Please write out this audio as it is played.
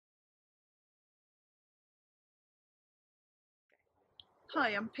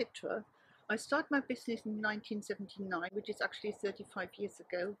Hi, I'm Petra. I started my business in 1979, which is actually 35 years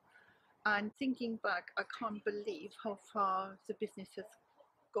ago. And thinking back, I can't believe how far the business has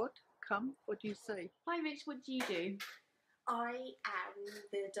come. What do you say? Hi Rich, what do you do? I am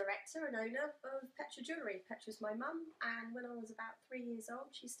the director and owner of Petra Jewellery. Petra's my mum, and when I was about 3 years old,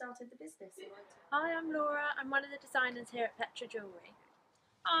 she started the business. Hi, I'm Laura. I'm one of the designers here at Petra Jewellery.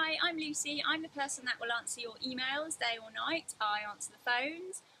 Hi, I'm Lucy. I'm the person that will answer your emails day or night. I answer the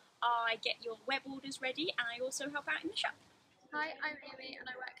phones, I get your web orders ready, and I also help out in the shop. Hi, I'm Amy and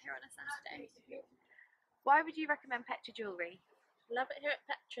I work here on a Saturday. Why would you recommend Petra Jewellery? Love it here at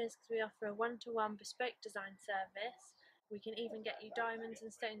Petra's because we offer a one-to-one bespoke design service. We can even get you diamonds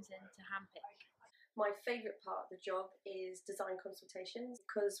and stones in to handpick. My favourite part of the job is design consultations,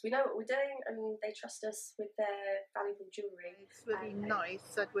 because we know what we're doing and they trust us with their valuable jewellery. It's really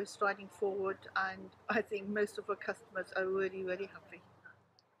nice that we're striding forward, and I think most of our customers are really, really happy.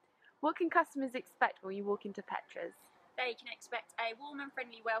 What can customers expect when you walk into Petra's? They can expect a warm and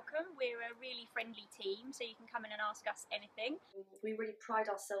friendly welcome. We're a really friendly team, so you can come in and ask us anything. We really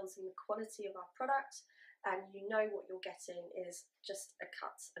pride ourselves in the quality of our product, and you know what you're getting is just a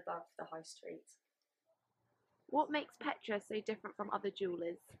cut above the high street. What makes Petra so different from other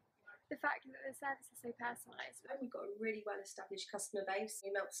jewellers? The fact that the service is so personalised. We've got a really well established customer base.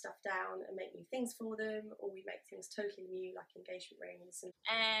 We melt stuff down and make new things for them, or we make things totally new like engagement rings.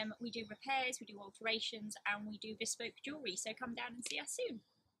 We do repairs, we do alterations, and we do bespoke jewellery, so come down and see us soon.